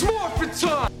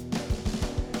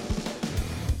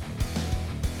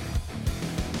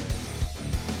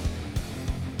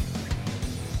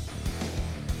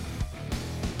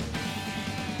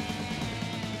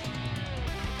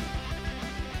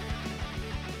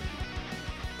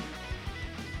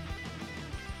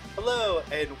Hello,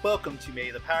 and welcome to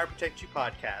May the Power Protect You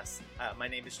podcast. My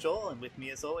name is Joel, and with me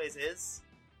as always is...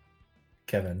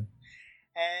 Kevin.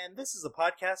 And this is a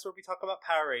podcast where we talk about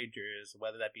Power Rangers,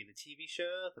 whether that be the TV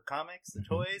show, the comics, the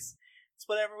toys. It's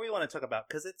whatever we want to talk about,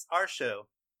 because it's our show.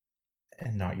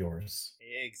 And not yours.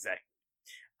 Exactly.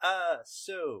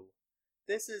 So,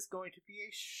 this is going to be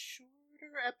a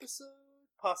shorter episode.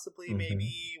 Possibly,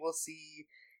 maybe we'll see,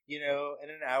 in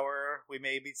an hour, we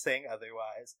may be saying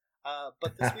otherwise.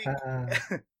 But this week,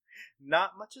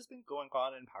 not much has been going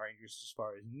on in Power Rangers as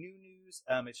far as new news.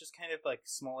 It's just kind of like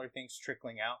smaller things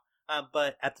trickling out.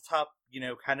 But at the top,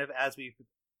 kind of as we've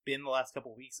been the last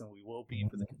couple of weeks, and we will be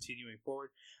for the continuing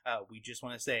forward, we just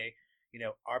want to say,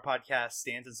 our podcast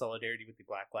stands in solidarity with the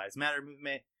Black Lives Matter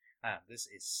movement. This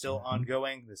is still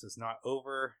ongoing. This is not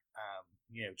over.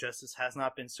 Justice has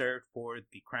not been served for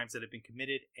the crimes that have been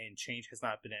committed, and change has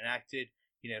not been enacted.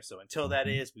 So until that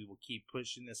is, we will keep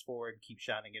pushing this forward, keep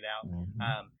shouting it out.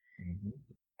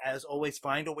 As always,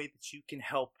 find a way that you can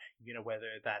help,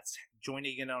 whether that's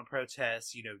joining in on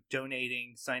protests,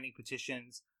 donating, signing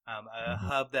petitions. A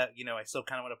hub that, I still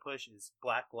kind of want to push is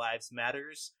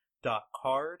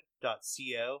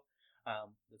blacklivesmatters.card.co.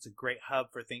 It's a great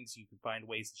hub for things you can find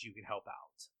ways that you can help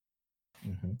out.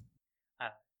 And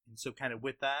so kind of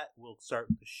with that, we'll start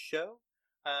the show.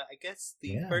 I guess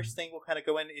the first thing we'll kind of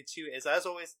go into is, as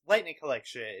always, Lightning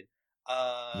Collection.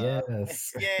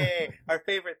 Yes. Yay! Our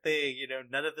favorite thing.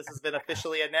 None of this has been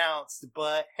officially announced,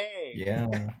 but hey.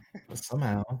 Yeah.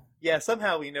 Somehow. Yeah,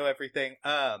 somehow we know everything.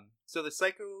 So the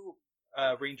Psycho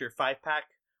Ranger 5-pack,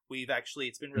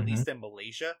 it's been released in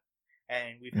Malaysia,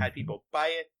 and we've had people buy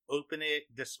it, open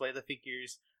it, display the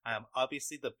figures.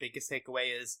 Obviously, the biggest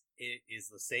takeaway is it is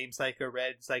the same Psycho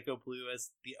Red, Psycho Blue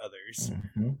as the others.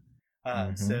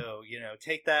 So,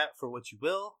 take that for what you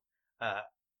will.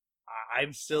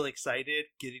 I'm still excited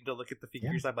getting to look at the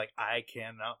figures. I'm like, I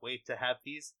cannot wait to have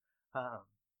these.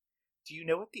 Do you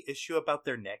know what the issue about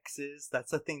their necks is?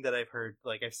 That's a thing that I've heard,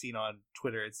 I've seen on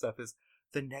Twitter and stuff, is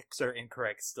the necks are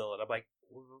incorrect still. And I'm like,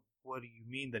 what do you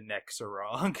mean the necks are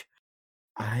wrong?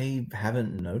 I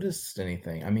haven't noticed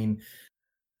anything. I mean,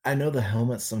 I know the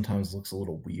helmet sometimes looks a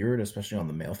little weird, especially on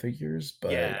the male figures,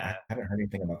 but I haven't heard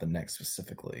anything about the neck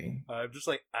specifically. I'm just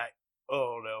like,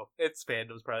 oh no, it's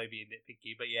fandom's probably being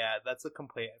nitpicky, but yeah, that's a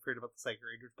complaint I've heard about the Psycho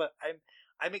Rangers. But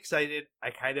I'm excited. I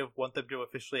kind of want them to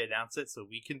officially announce it so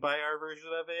we can buy our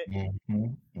version of it.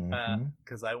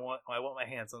 Because I want my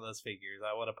hands on those figures.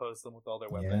 I want to post them with all their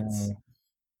weapons.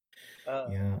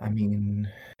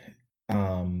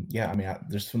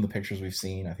 Just from the pictures we've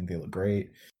seen, I think they look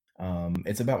great.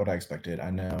 It's about what I expected.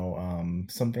 I know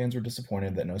some fans were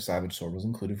disappointed that no Savage Sword was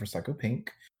included for Psycho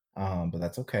Pink, but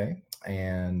that's okay.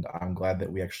 And I'm glad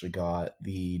that we actually got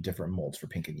the different molds for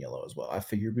Pink and Yellow as well. I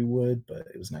figured we would, but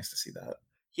it was nice to see that.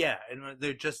 Yeah, and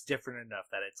they're just different enough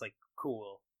that it's like,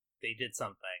 cool, they did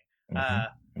something. And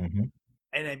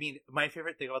I mean, my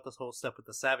favorite thing about this whole stuff with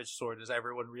the Savage Sword is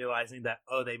everyone realizing that,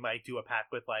 they might do a pack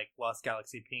with Lost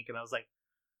Galaxy Pink, and I was like,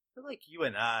 I feel like you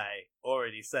and I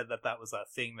already said that was a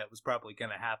thing that was probably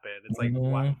going to happen. It's like,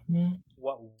 what?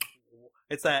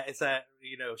 It's that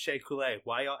Shea Coulee.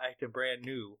 Why y'all acting brand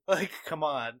new? Like, come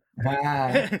on.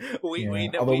 We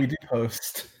do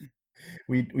post.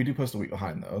 We do post a week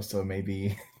behind though, so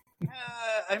maybe.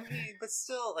 But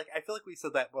still, I feel like we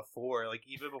said that before.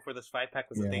 Even before this 5-pack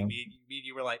was a thing, me and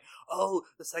you were like, "Oh,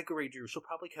 the Psycho Ranger she'll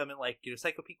probably come in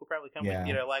Psycho Pink will probably come with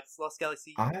Lost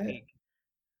Galaxy Pink."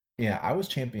 Yeah, I was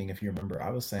championing, if you remember, I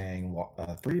was saying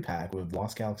 3-pack with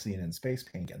Lost Galaxy and then Space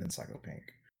Pink and then Psycho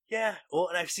Pink. Yeah, well,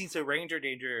 and I've seen Ranger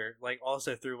Danger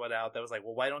also threw one out that was like,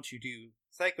 well, why don't you do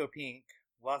Psycho Pink,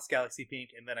 Lost Galaxy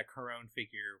Pink, and then a Corone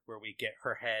figure where we get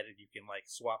her head and you can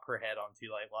swap her head onto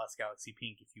Lost Galaxy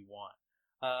Pink if you want.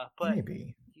 But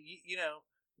maybe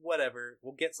whatever,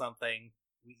 we'll get something.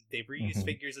 They've reused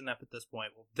figures enough at this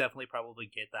point. We'll definitely probably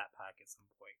get that pack at some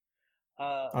point.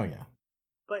 Oh yeah.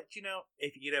 But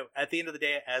if at the end of the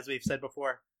day, as we've said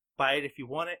before, buy it if you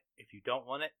want it. If you don't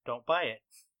want it, don't buy it.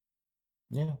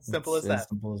 Yeah, simple as that.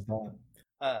 Simple as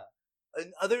that.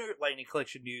 In other Lightning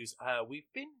Collection news, we've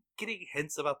been getting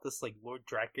hints about this Lord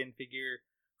Draken figure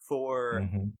for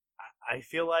I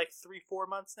feel like 3-4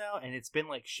 months now, and it's been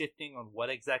shifting on what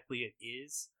exactly it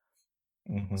is.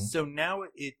 So now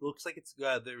it looks like it's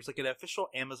there's an official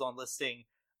Amazon listing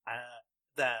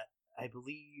that I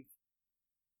believe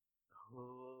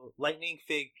Lightning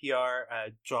Fig PR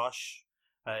Josh,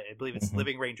 I believe it's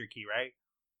Living Ranger Key, right?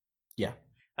 Yeah.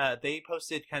 They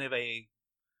posted kind of a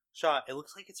shot. It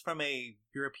looks like it's from a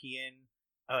European.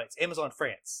 It's Amazon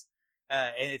France.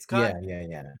 And Yeah, yeah,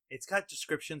 yeah. it's got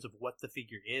descriptions of what the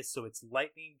figure is. So it's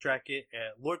Lightning Draken,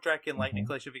 Lord Draken Lightning Hmm.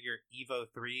 Collection figure Evo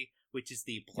 3, which is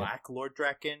the Yep, Black Lord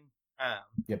Draken.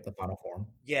 yep. The final form.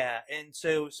 Yeah, and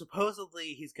so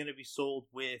supposedly he's going to be sold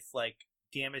with like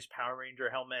damaged Power Ranger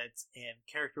helmets and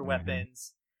character Hmm.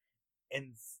 weapons,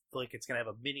 and like it's going to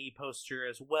have a mini poster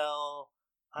as well.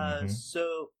 Hmm.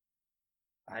 So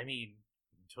I mean,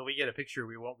 until we get a picture,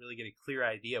 we won't really get a clear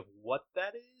idea of what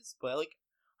that is. But like,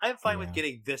 I'm fine with Yeah,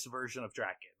 getting this version of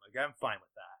Draken. Like, I'm fine with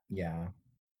that. yeah,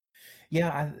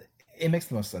 yeah. It makes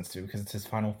the most sense too because it's his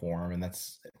final form, and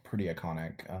that's pretty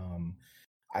iconic.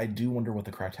 I do wonder what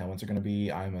the cracked helmets are going to be.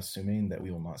 I'm assuming that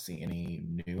we will not see any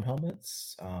new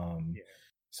helmets. Yeah,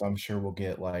 So I'm sure we'll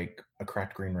get like a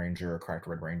cracked Green Ranger, a cracked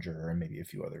Red Ranger, and maybe a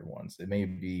few other ones. It may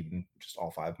be even just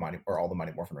all five Mighty or all the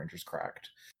Mighty Morphin Rangers cracked.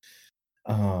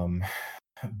 Um,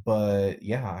 but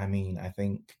yeah, I mean, I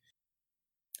think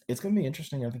it's gonna be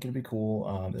interesting. I think it'll be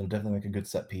cool. It'll definitely make a good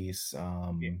set piece.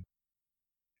 yeah,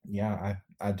 Yeah,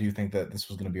 I do think that this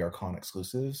was going to be our con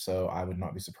exclusive, so I would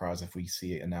not be surprised if we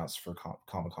see it announced for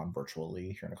Comic Con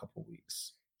virtually here in a couple of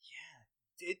weeks.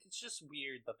 yeah. It's just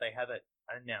weird that they haven't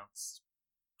announced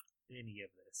any of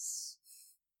this.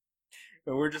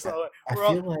 But we're just I, all I we're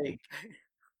all feel like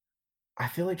I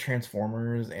feel like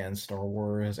Transformers and Star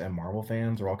Wars and Marvel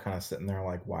fans are all kind of sitting there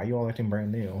like, why are you all acting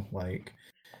brand new? Like,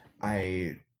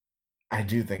 I I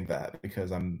do think that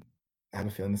because I have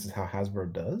a feeling this is how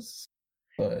Hasbro does,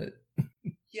 but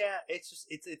yeah. It's just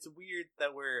it's weird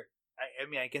that we're. I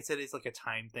mean, I guess it is like a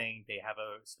time thing. They have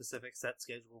a specific set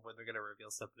schedule where they're gonna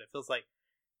reveal stuff, but it feels like,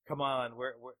 come on,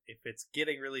 we're if it's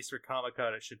getting released for Comic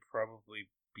Con, it should probably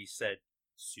be said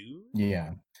soon.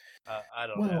 yeah. I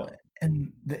don't Well, know.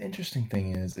 and the interesting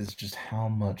thing is just how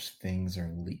much things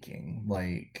are leaking.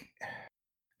 Like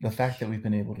the fact that we've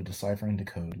been able to decipher and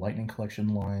decode Lightning Collection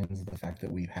lines, the fact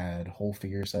that we've had whole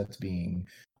figure sets being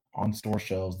on store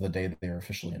shelves the day that they're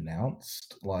officially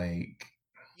announced, like,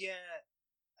 Yeah,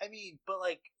 I mean, but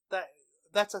like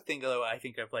that's a thing though. I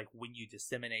think of like when you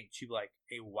disseminate to like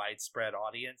a widespread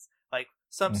audience. Like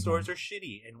some stores mhm, are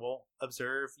shitty and won't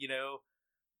observe,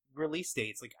 release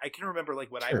dates. Like I can remember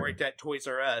like when I true. worked at Toys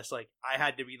R Us, like I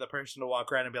had to be the person to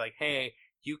walk around and be like, "Hey,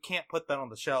 you can't put that on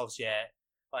the shelves yet.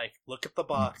 Like look at the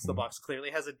box. The Hmm. box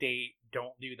clearly has a date.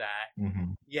 Don't do that."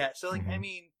 Hmm. Yeah, so like I Hmm.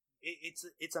 mean,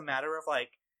 it's a matter of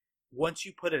like once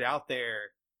you put it out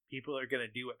there, people are gonna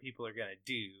do what people are gonna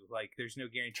do. Like there's no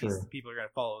guarantees True. that people are gonna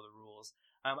follow the rules.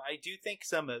 I do think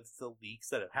some of the leaks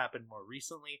that have happened more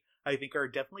recently, I think are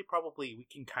definitely probably we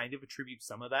can kind of attribute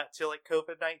some of that to like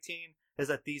COVID-19, is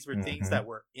that these were things Hmm. that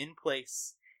were in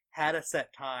place, had a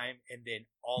set time, and then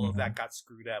all of that Hmm. got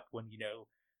screwed up when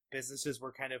businesses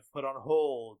were kind of put on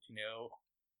hold.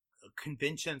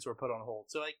 Conventions were put on hold.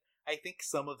 So like I think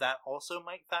some of that also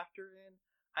might factor in.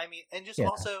 I mean, and just Yeah,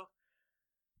 also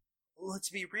let's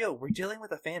be real, we're dealing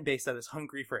with a fan base that is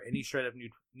hungry for any shred of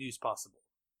news possible.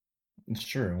 it's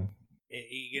true.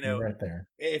 You You're know, right there.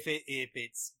 if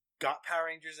it's got Power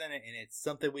Rangers in it and it's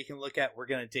something we can look at, we're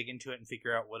gonna dig into it and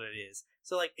figure out what it is.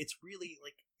 So like, it's really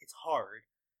like it's hard.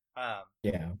 Um,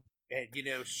 Yeah, and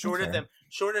that's fair.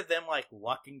 short of them like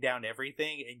locking down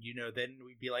everything, and then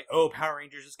we'd be like, oh, Power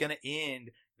Rangers is gonna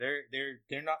end.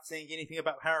 They're not saying anything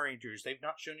about Power Rangers. They've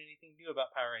not shown anything new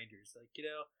about Power Rangers. Like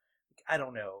I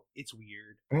don't know. It's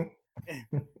weird.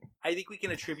 I think we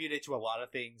can attribute it to a lot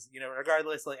of things.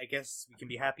 Regardless, like I guess we can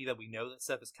be happy that we know that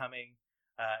stuff is coming.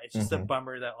 It's just a Hmm.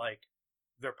 bummer that like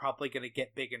they're probably going to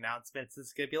get big announcements.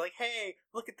 It's going to be like, hey,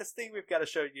 look at this thing we've got to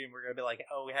show you, and we're going to be like,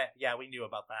 oh yeah, we knew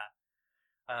about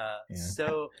that. Yeah.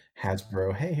 So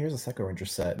Hasbro, hey, here's a Psycho Ranger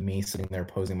set. Me sitting there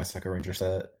posing my Psycho Ranger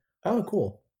set. Oh,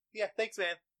 cool. yeah, thanks,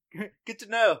 man. Good to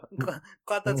know.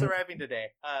 Glad that's arriving today.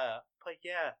 But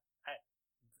yeah,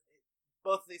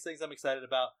 both of these things I'm excited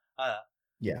about.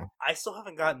 Yeah, I still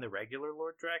haven't gotten the regular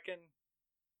Lord Draken,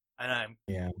 and I'm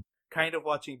yeah, kind of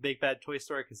watching Big Bad Toy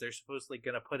Store because they're supposedly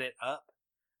going to put it up,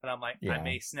 and I'm like, I yeah,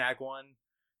 may snag one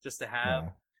just to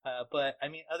have. yeah. But I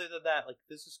mean, other than that, like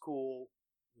this is cool.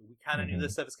 We kind of knew Hmm.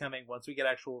 this stuff is coming. Once we get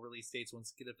actual release dates,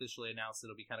 once it get officially announced,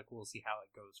 it'll be kind of cool to see how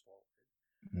it goes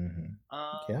forward. Hmm.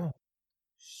 Um, Yeah.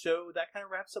 so that kind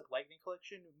of wraps up Lightning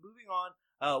Collection. Moving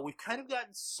on, we've kind of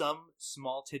gotten some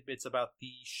small tidbits about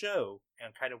the show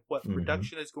and kind of what Hmm.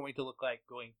 production is going to look like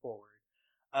going forward.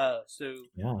 So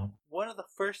Yeah. one of the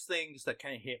first things that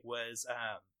kind of hit was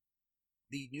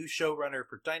the new showrunner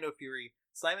for Dino Fury,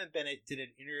 Simon Bennett, did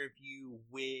an interview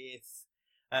with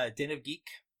Den of Geek,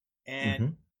 and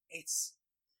Hmm. it's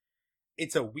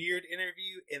it's a weird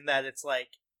interview in that it's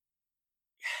like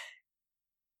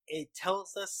it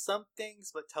tells us some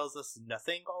things but tells us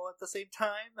nothing all at the same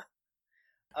time.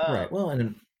 Right. Well,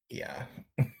 and yeah.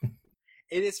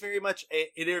 It is very much an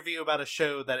interview about a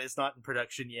show that is not in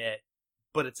production yet,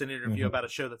 but it's an interview Mhm. about a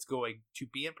show that's going to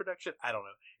be in production. I don't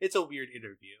know. It's a weird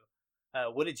interview.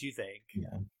 What did you think?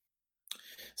 Yeah.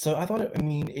 So I thought I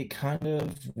mean, it kind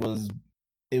of was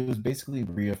it was basically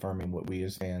reaffirming what we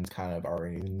as fans kind of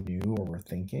already knew or were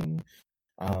thinking.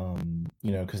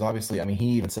 Because obviously, I mean, he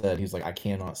even said he's like, I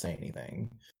cannot say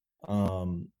anything.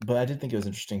 But I did think it was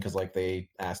interesting because like they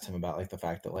asked him about like the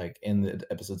fact that like in the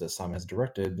episodes that Simon has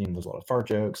directed, there's a lot of fart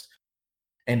jokes.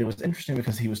 And it was interesting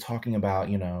because he was talking about,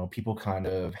 people kind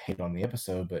of hate on the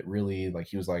episode, but really, like,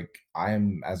 he was like,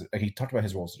 he talked about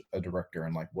his role as a director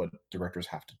and like what directors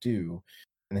have to do.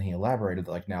 And then he elaborated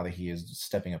that, like, now that he is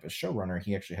stepping up as showrunner,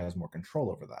 he actually has more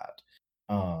control over that.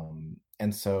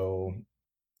 And so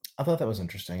I thought that was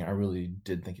interesting. I really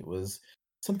did think it was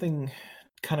something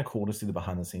kind of cool to see the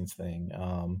behind the scenes thing.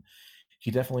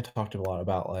 He definitely talked a lot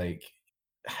about like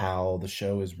how the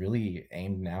show is really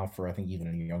aimed now for I think even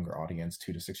a younger audience,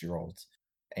 2 to 6 year olds,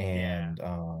 Yeah.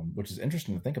 and which is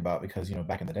interesting to think about because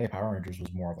back in the day, Power Rangers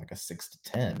was more of like a 6 to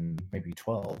 10, maybe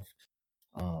 12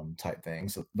 type thing.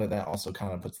 So, but that also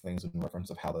kind of puts things in reference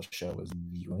of how the show is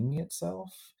viewing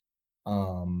itself.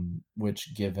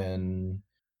 Which given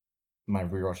my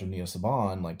rewatch of Neo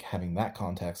Saban, like having that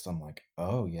context, I'm like,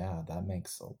 oh yeah, that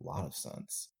makes a lot of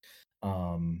sense.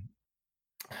 Um,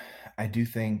 I do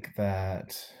think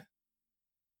that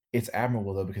it's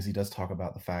admirable though because he does talk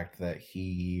about the fact that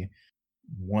he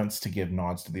wants to give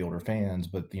nods to the older fans,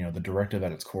 but the directive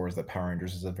at its core is that Power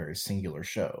Rangers is a very singular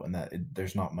show and that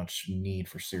there's not much need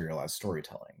for serialized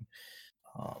storytelling.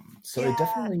 So it Yeah.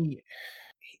 definitely,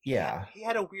 yeah, He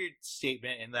had a weird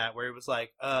statement in that where it was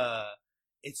like,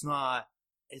 it's not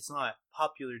it's not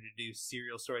popular to do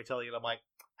serial storytelling, and I'm like,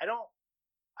 I don't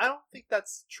I don't think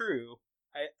that's true.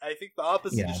 I think the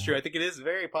opposite yeah. is true. I think it is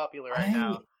very popular right I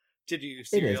now to do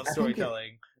it is. serial I think it.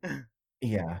 storytelling.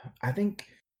 Yeah, I think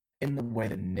in the way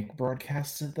that Nick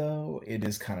broadcasts it, though, it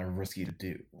is kind of risky to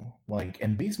do. Like,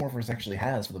 and Beast Morphers actually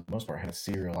has, for the most part, had a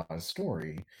serialized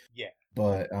story. Yeah.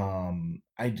 But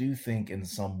I do think, in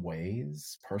some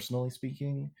ways, personally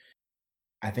speaking,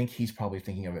 I think he's probably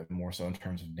thinking of it more so in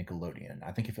terms of Nickelodeon.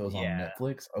 I think if it was on Yeah.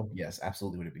 Netflix, oh yes,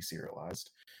 absolutely would it be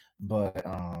serialized. But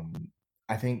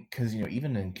I think because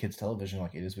even in kids television,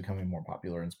 like it is becoming more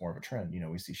popular and it's more of a trend.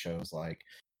 We see shows like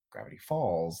Gravity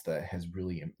Falls that had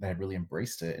really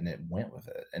embraced it and it went with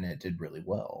it and it did really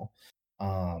well.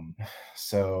 Um,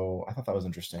 so I thought that was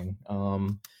interesting.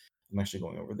 I'm actually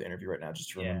going over the interview right now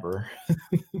just to Yeah. remember.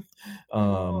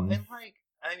 Well, um, and like,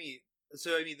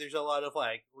 there's a lot of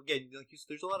like, again, like,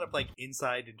 there's a lot of like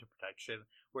insight into production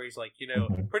where he's like,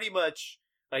 mhm, pretty much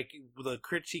like the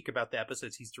critique about the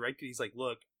episodes he's directed. He's like,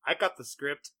 look, I got the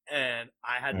script and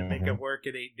I had to make it mhm, work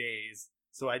in 8 days,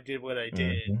 so I did what I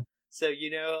did. mhm, So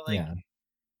like yeah.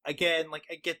 again, like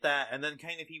I get that, and then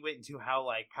kind of he went into how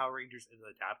like Power Rangers is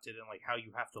adapted and like how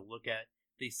you have to look at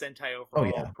the Sentai Oh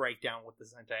overall, yeah. break down what the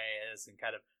Sentai is, and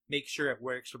kind of make sure it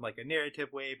works from like a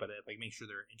narrative way, but it, like make sure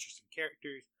there are interesting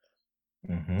characters.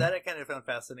 Mhm. That I kind of found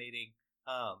fascinating.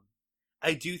 Um,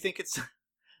 I do think it's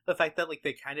the fact that like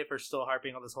they kind of are still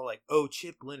harping on this whole like, oh,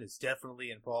 Chip Lynn is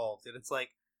definitely involved, and it's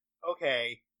like,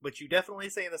 okay, but you definitely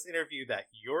say in this interview that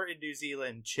you're in New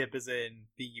Zealand, Chip is in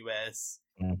the U.S.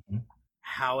 Mhm.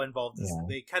 How involved is Yeah.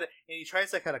 they kind of, and he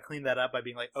tries to kind of clean that up by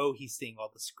being like, oh, he's seeing all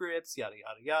the scripts, yada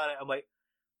yada yada. I'm like,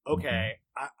 Mhm. okay,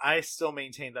 I still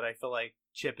maintain that I feel like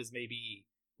Chip is maybe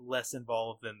less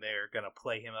involved than they're gonna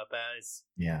play him up as.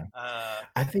 Yeah. Uh,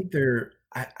 I think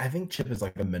Chip is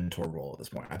like a mentor role at this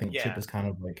point. I think Chip yeah, is kind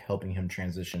of like helping him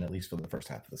transition at least for the first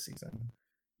half of the season.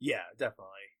 yeah,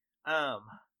 definitely.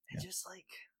 And Yeah. just like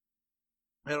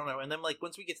I don't know, and then like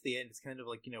once we get to the end, it's kind of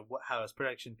like what how is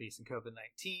production facing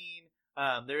COVID-19.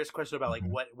 There is a question about like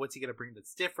Mhm. what's he gonna bring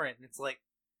that's different, and it's like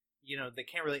they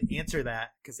can't really answer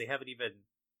that because they haven't even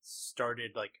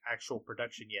started like actual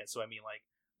production yet. So I mean, like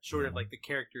short of Yeah. like the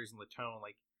characters and the tone,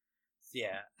 like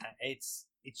yeah, it's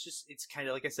just it's kind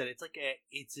of like I said,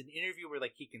 it's an interview where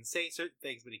like he can say certain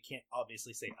things, but he can't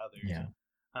obviously say others. Yeah.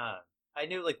 Uh, I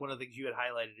know like one of the things you had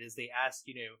highlighted is they asked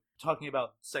talking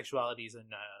about sexualities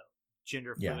and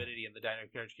gender Yeah. fluidity in the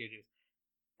dynamic communities,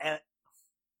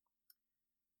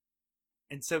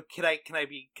 and so can I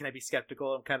be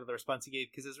skeptical of kind of the response he gave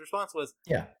because his response was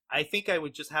Yeah. I think I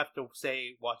would just have to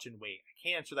say watch and wait. I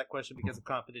can't answer that question because Mhm. of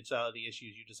confidentiality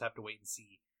issues. You just have to wait and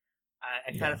see.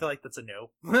 I kind of Yeah. feel like that's a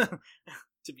no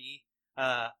to me.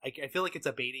 I feel like it's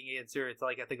a baiting answer. It's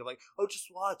like I think of like, oh, just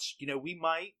watch. We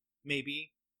might,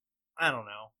 maybe. I don't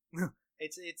know.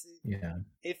 it's Yeah.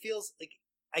 it feels like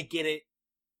I get it.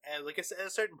 Like I said, at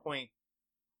a certain point,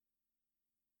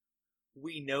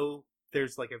 we know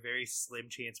there's like a very slim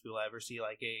chance we'll ever see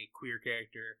like a queer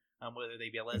character, whether they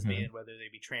be a lesbian, Mm-hmm. whether they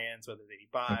be trans, whether they be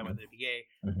bi, Mm-hmm. whether they be gay.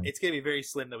 Mm-hmm. It's gonna be very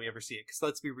slim that we ever see it. Because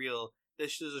let's be real,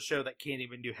 this is a show that can't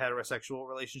even do heterosexual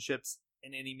relationships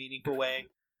in any meaningful way.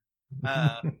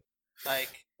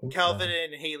 Like Calvin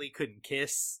and Haley couldn't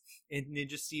kiss in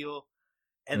Ninja Steel,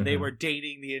 and they were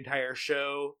dating the entire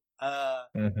show.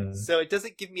 So it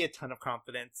doesn't give me a ton of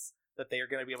confidence that they are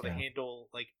going to be able to handle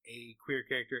like a queer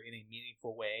character in a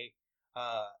meaningful way.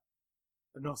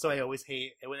 But no, so I always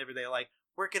hate whenever they're like,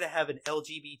 we're going to have an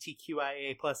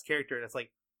LGBTQIA plus character, and it's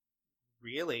like,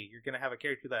 really? You're going to have a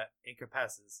character that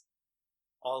encompasses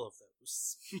all of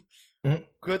those?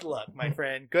 Good luck, my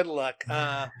friend. Good luck.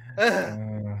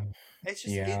 It's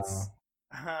just it's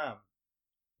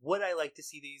would I like to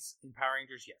see these in Power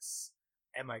Rangers? Yes.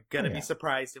 Am I gonna be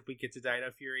surprised if we get to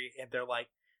Dino Fury and they're like,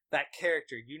 that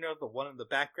character, you know, the one in the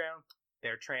background,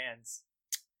 they're trans.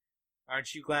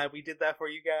 Aren't you glad we did that for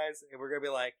you guys? And we're gonna be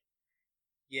like,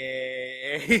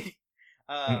 yay.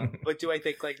 But do I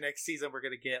think like next season we're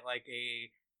gonna get like a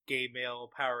gay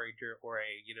male Power Ranger or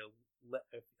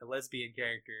a lesbian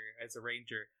character as a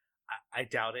ranger? I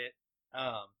doubt it.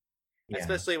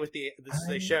 Especially with this is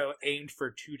a show aimed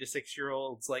for 2 to 6 year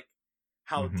olds. Like,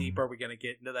 how deep are we gonna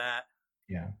get into that?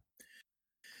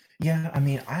 Yeah. I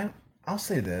mean, I'll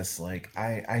say this. Like,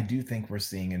 I do think we're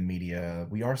seeing in media,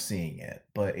 we are seeing it,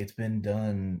 but it's been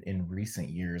done in recent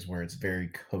years where it's very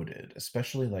coded,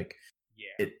 especially like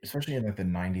especially in like the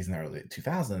 90s and the early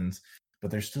 2000s.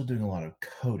 But they're still doing a lot of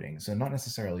coding, so not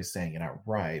necessarily saying it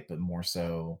outright, but more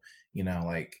so,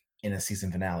 like in a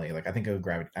season finale. Like I think of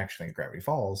Gravity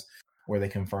Falls, where they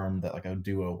confirmed that like a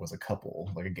duo was a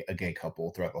couple, like a gay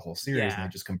couple throughout the whole series, and they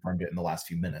just confirmed it in the last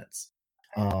few minutes.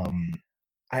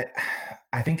 I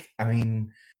think, I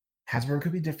mean, Hasbro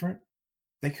could be different.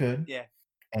 They could. Yeah.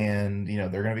 And,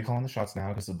 they're going to be calling the shots now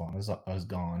because Saban is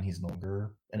gone. He's no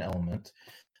longer an element.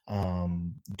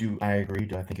 Do I agree?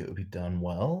 Do I think it would be done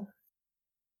well?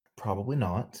 Probably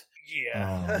not.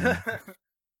 Yeah.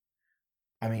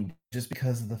 I mean, just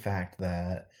because of the fact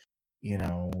that,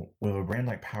 with a brand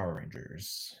like Power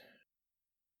Rangers,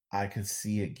 I could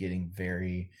see it getting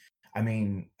very... I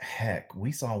mean, heck,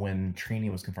 we saw when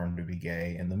Trini was confirmed to be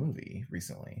gay in the movie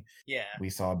recently. Yeah. We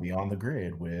saw Beyond the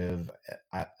Grid with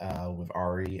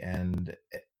Ari and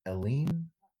Eileen.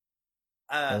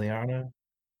 Eliana.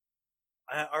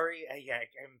 Ari,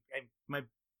 my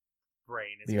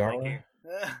brain is Liara? blanking.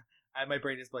 My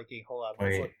brain is blanking. Hold on.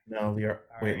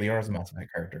 Liara's a Mass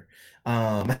Effect character.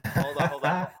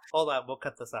 Hold on. We'll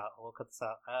cut this out.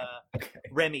 Okay.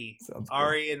 Remy,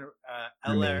 Ari, and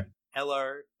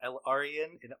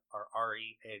Arian and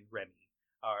Ari and Remy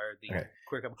are the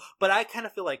queer couple. But I kind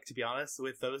of feel like, to be honest,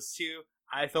 with those two,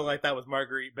 I feel like that was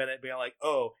Marguerite Bennett being like,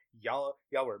 "Oh, y'all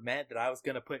were mad that I was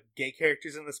gonna put gay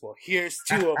characters in this. Well, here's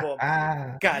 2 of them.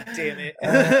 God damn it!"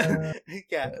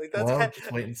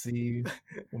 Just wait and see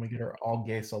when we get our all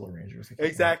gay Solar Rangers.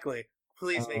 Exactly.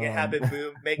 Please make it happen,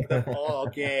 Boom. Make them all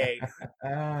gay.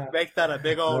 Make that a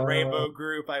big old rainbow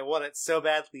group. I want it so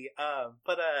badly.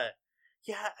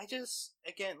 Yeah, I just,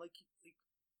 again, like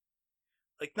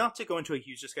not to go into a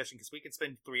huge discussion, because we could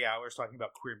spend 3 hours talking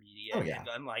about queer media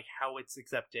and like how it's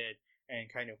accepted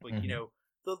and kind of like,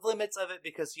 the limits of it,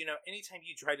 because, anytime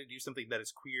you try to do something that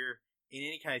is queer in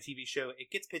any kind of TV show,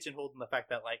 it gets pigeonholed in the fact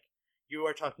that like you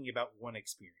are talking about one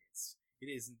experience. It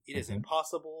is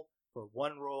impossible for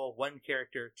one role, one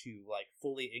character to like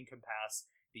fully encompass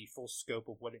the full scope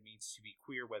of what it means to be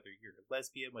queer, whether you're a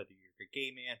lesbian, whether you're a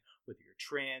gay man, whether you're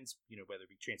trans, whether it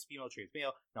be trans female, trans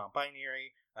male,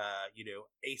 non-binary,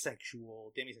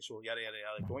 asexual, demisexual, yada, yada,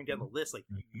 yada. Going down the list, like,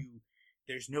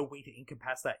 there's no way to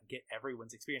encompass that and get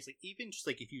everyone's experience. Like, even just,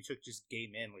 like, if you took just gay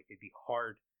men, like, it'd be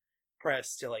hard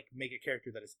pressed to, like, make a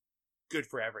character that is good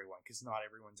for everyone, because not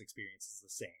everyone's experience is the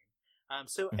same. I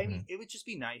mean, it would just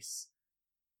be nice.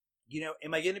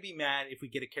 Am I going to be mad if we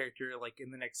get a character, like,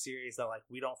 in the next series that, like,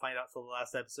 we don't find out till the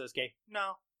last episode is gay?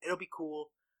 No, it'll be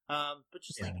cool. But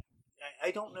just, like,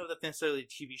 I don't know that necessarily a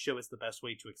TV show is the best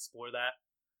way to explore that.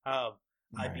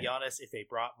 I'd be honest, if they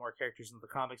brought more characters into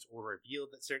the comics or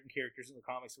revealed that certain characters in the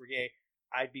comics were gay,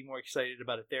 I'd be more excited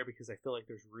about it there, because I feel like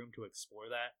there's room to explore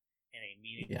that in a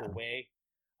meaningful way.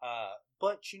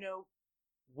 But,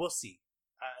 we'll see.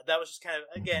 That was just kind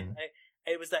of, again,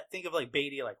 it was that thing of like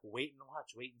Beatty, like wait and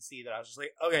watch, wait and see, that I was just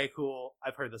like, okay, cool,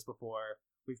 I've heard this before,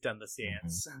 we've done this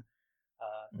dance.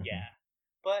 Yeah.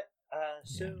 But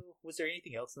was there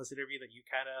anything else in this interview that you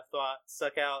kind of thought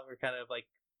stuck out or kind of like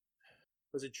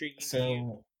was intriguing to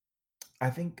you? I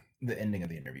think the ending of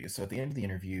the interview. So at the end of the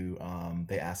interview,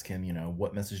 they ask him,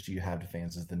 what message do you have to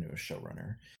fans as the newest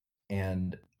showrunner?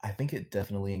 And I think it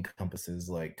definitely encompasses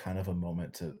like kind of a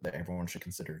moment that everyone should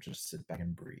consider, just sit back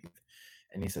and breathe.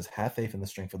 And he says, have faith in the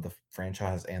strength of the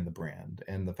franchise and the brand,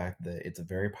 and the fact that it's a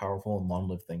very powerful and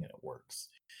long-lived thing and it works.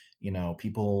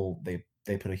 People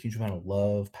they put a huge amount of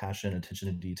love, passion, attention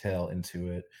to detail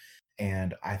into it.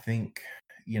 And I think,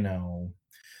 you know,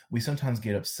 we sometimes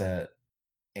get upset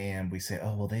and we say,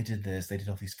 oh, well, they did this, they did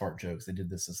all these fart jokes, they did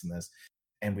this, and this.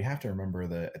 And we have to remember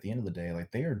that at the end of the day,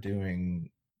 like they are doing,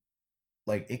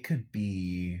 like it could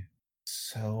be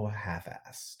so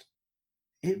half-assed.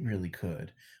 It really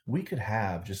could. We could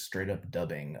have just straight up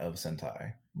dubbing of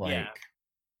Sentai. Yeah. Like,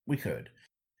 we could.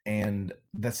 And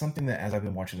that's something that, as I've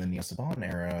been watching the Neo Saban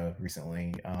era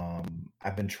recently,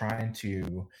 I've been trying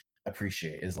to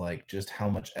appreciate is like just how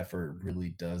much effort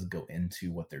really does go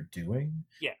into what they're doing.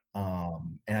 Yeah.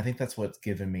 And I think that's what's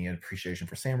given me an appreciation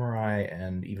for Samurai,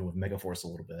 and even with Megaforce a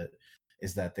little bit,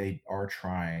 is that they're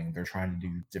trying to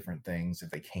do different things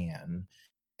if they can.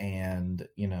 And,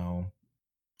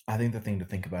 I think the thing to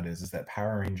think about is that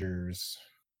Power Rangers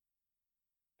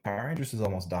has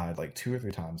almost died like 2 or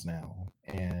 3 times now,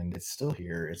 and it's still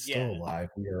here. It's still alive.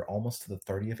 We are almost to the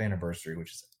 30th anniversary,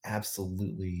 which is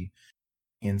absolutely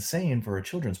insane for a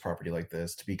children's property like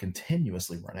this to be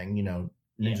continuously running.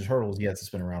 Ninja Turtles, yes, it's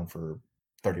been around for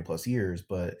 30 plus years,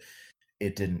 but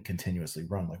it didn't continuously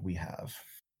run like we have.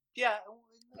 Yeah.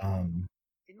 And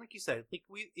like you said, like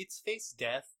it's faced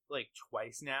death like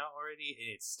twice now already, and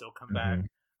it's still come back.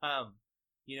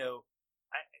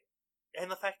 And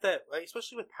the fact that,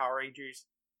 especially with Power Rangers,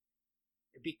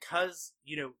 because,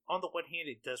 on the one hand,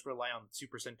 it does rely on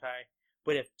Super Sentai,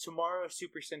 but if tomorrow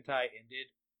Super Sentai ended,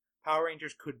 Power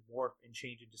Rangers could morph and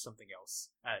change into something else.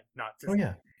 Not just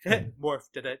morph,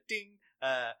 da-da, ding.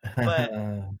 But,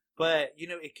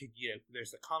 it could,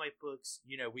 there's the comic books,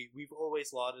 we've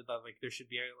always lauded that, like, there should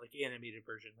be a, like, animated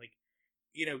version. Like,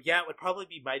 it would probably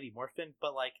be Mighty Morphin,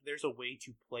 but, like, there's a way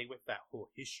to play with that whole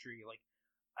history. Like,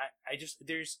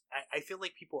 I feel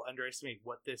like people underestimate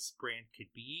what this brand could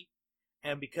be.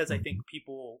 And because I think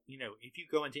people, if you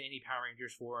go into any Power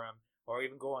Rangers forum or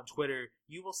even go on Twitter,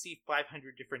 you will see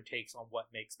 500 different takes on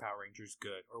what makes Power Rangers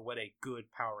good or what a good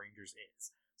Power Rangers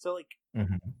is. So, like,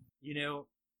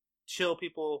 chill,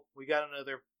 people. We got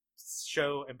another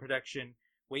show and production.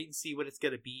 Wait and see what it's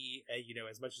going to be.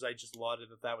 As much as I just lauded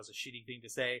that was a shitty thing to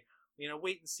say,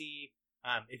 wait and see.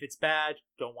 If it's bad,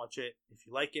 don't watch it. If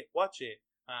you like it, watch it.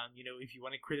 If you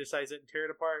want to criticize it and tear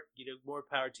it apart, more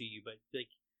power to you. But, like,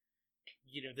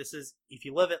 this is, if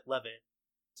you love it, love it.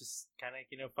 Just kind of,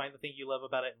 find the thing you love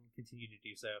about it and continue to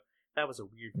do so. That was a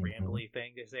weird, rambly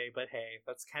thing to say, but hey,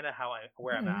 that's kind of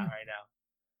where I'm at right now.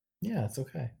 Yeah, it's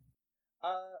okay.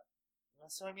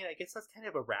 So, I mean, I guess that's kind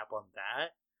of a wrap on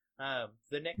that.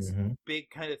 The next big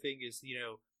kind of thing is,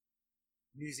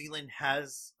 New Zealand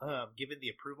has given the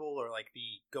approval or, like,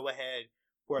 the go-ahead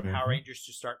for Power Rangers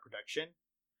to start production.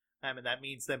 And that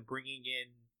means them bringing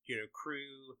in,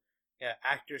 crew,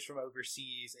 actors from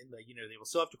overseas, and they will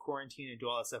still have to quarantine and do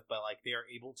all that stuff, but like they are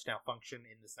able to now function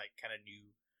in this like kind of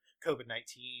new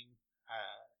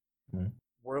COVID-19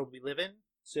 world we live in.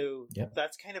 So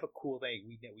that's kind of a cool thing.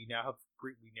 We now have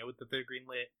we know that they're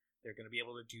greenlit. They're going to be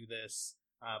able to do this.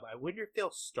 I wonder if they'll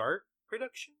start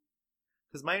production,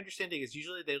 because my understanding is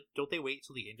usually they wait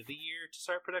till the end of the year to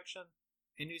start production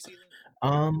in New Zealand.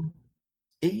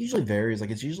 It usually varies. Like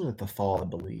it's usually like the fall, I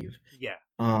believe. Yeah.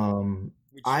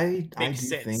 I do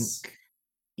think,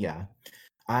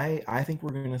 I think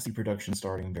we're going to see production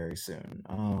starting very soon.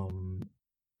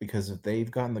 Because if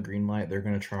they've gotten the green light, they're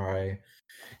going to try.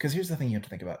 Because here's the thing you have to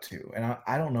think about too, and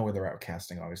I don't know where they're at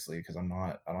casting, obviously, because I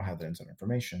don't have that inside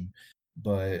information.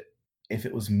 But if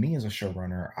it was me as a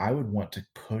showrunner, I would want to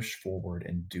push forward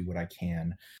and do what I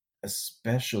can,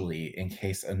 especially in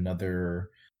case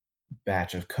another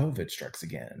batch of COVID strikes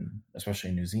again, especially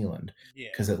in New Zealand.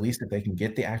 Because at least if they can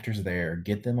get the actors there,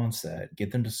 get them on set,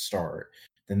 get them to start,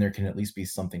 then there can at least be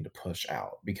something to push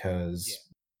out. Because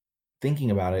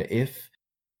thinking about it, if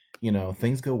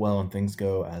things go well and things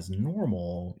go as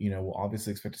normal, we'll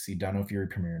obviously expect to see Dino Fury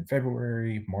premiere in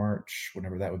February, March,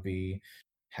 whenever that would be,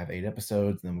 have 8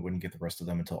 episodes, and then we wouldn't get the rest of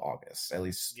them until August, at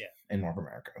least in North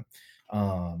America.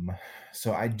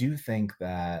 So I do think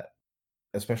that,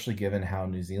 especially given how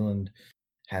New Zealand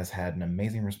has had an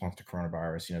amazing response to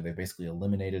coronavirus, they basically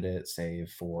eliminated it,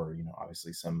 save for,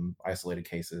 obviously some isolated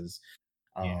cases.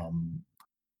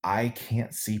 I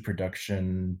can't see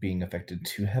production being affected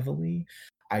too heavily.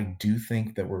 I do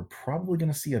think that we're probably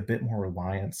going to see a bit more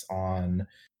reliance on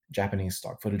Japanese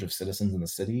stock footage of citizens in the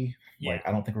city. Like,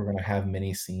 I don't think we're going to have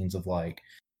many scenes of like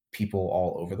people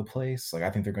all over the place. Like I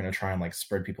think they're going to try and like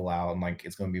spread people out, and like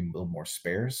it's going to be a little more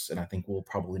sparse. And I think we'll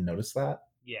probably notice that.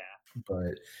 Yeah.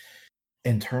 But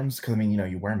in terms, because I mean, you know,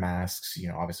 you wear masks, you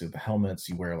know, obviously with the helmets,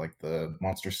 you wear like the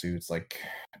monster suits, like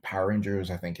Power Rangers,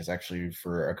 I think is actually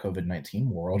for a COVID-19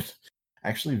 world,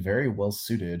 actually very well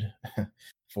suited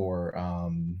for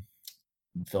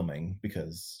filming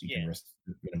because you can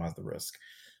minimize the risk.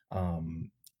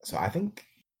 So I think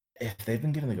if they've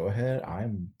been given the go ahead,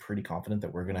 I'm pretty confident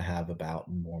that we're going to have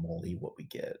about normally what we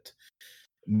get.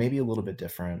 Maybe a little bit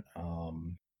different.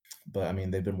 But I mean,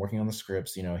 they've been working on the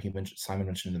scripts. You know, Simon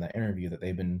mentioned in that interview that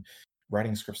they've been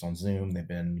writing scripts on Zoom. They've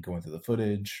been going through the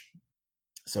footage.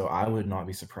 So I would not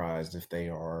be surprised if they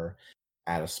are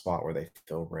at a spot where they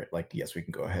feel like, yes, we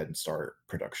can go ahead and start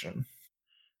production.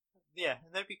 Yeah,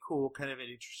 and that'd be cool. Kind of an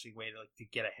interesting way to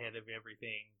get ahead of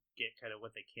everything, get kind of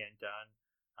what they can done.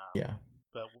 Yeah.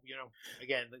 But you know,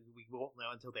 again, we won't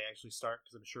know until they actually start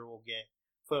because I'm sure we'll get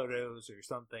photos or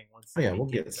something once. Oh, yeah, we'll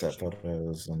get set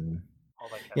photos and all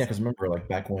that kind yeah, of because remember, like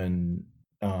back when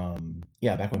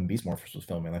Beast Morphers was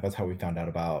filming, like that's how we found out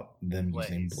about them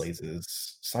using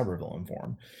Blaze's cybervillain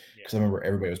form. Because I remember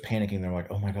everybody was panicking. They're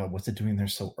like, "Oh my god, what's it doing there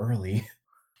so early?"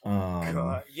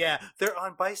 God, yeah, they're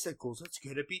on bicycles. It's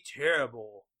gonna be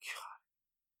terrible.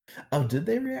 God. Oh, did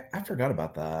they react? I forgot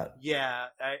about that. Yeah,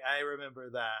 I remember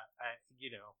that.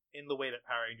 In the way that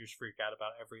Power Rangers freak out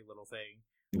about every little thing.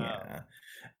 Yeah.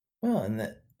 Well, and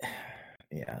that.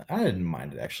 Yeah, I didn't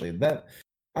mind it actually. That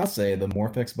I'll say the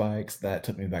Morphex bikes that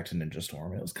took me back to Ninja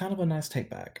Storm. It was kind of a nice take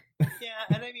back. Yeah,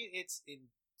 and I mean it's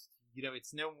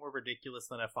no more ridiculous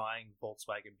than a flying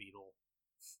Volkswagen Beetle.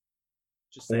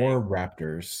 Just saying. Or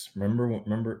Raptors.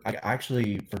 Remember? I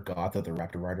actually forgot that the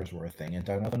Raptor Riders were a thing in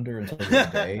Dino Thunder until the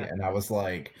other day, and I was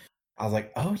like,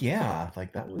 oh yeah,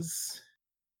 like that was.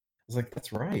 I was like,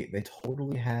 that's right. They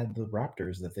totally had the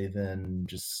Raptors that they then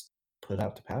just put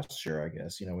out to pasture. I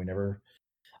guess I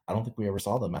don't think we ever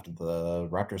saw them after the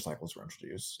Raptor cycles were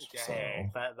introduced.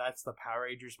 Okay, so that's the Power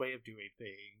Rangers way of doing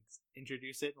things.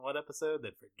 Introduce it in one episode,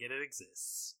 then forget it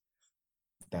exists.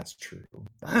 That's true.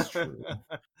 That's true.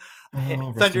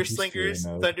 Thunder Slingers?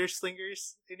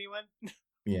 Anyone?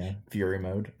 Yeah, Fury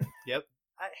Mode. Yep.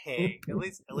 Hey, at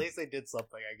least they did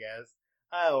something, I guess.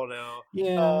 I don't know.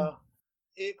 Yeah.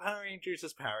 Power Rangers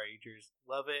is Power Rangers.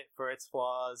 Love it for its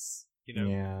flaws.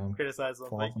 Criticize them,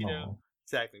 but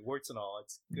exactly, warts and all.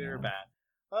 It's good or bad.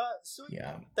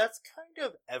 That's kind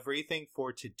of everything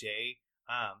for today.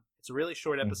 It's a really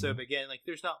short episode. But again, like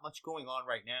there's not much going on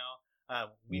right now.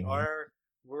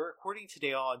 We're recording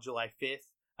today on July 5th.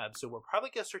 So we're probably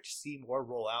gonna start to see more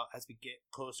rollout as we get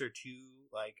closer to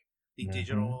like the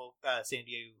digital San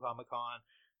Diego Comic-Con.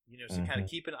 So kind of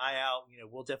keep an eye out.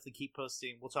 We'll definitely keep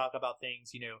posting. We'll talk about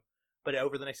things. But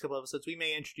over the next couple of episodes, we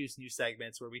may introduce new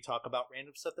segments where we talk about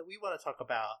random stuff that we want to talk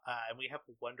about. And we have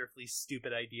a wonderfully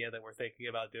stupid idea that we're thinking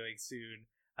about doing soon.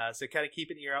 So kind of keep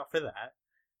an ear out for that.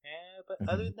 But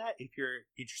other than that, if you're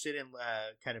interested in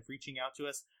kind of reaching out to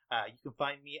us, you can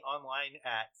find me online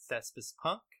at Thespis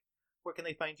Punk. Where can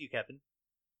they find you, Kevin?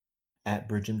 At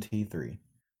BridgeMT3.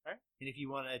 All right. And if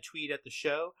you want to tweet at the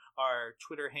show, our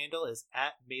Twitter handle is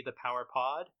at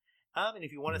MayThePowerPod. And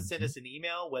if you want to send us an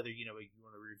email, whether you want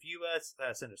to review us,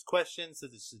 send us questions,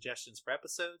 send us suggestions for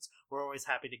episodes, we're always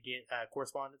happy to get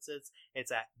correspondences.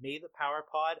 It's at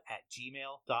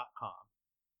maythepowerpod@gmail.com.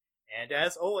 And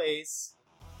as always,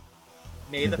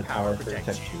 may the power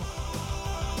protect you.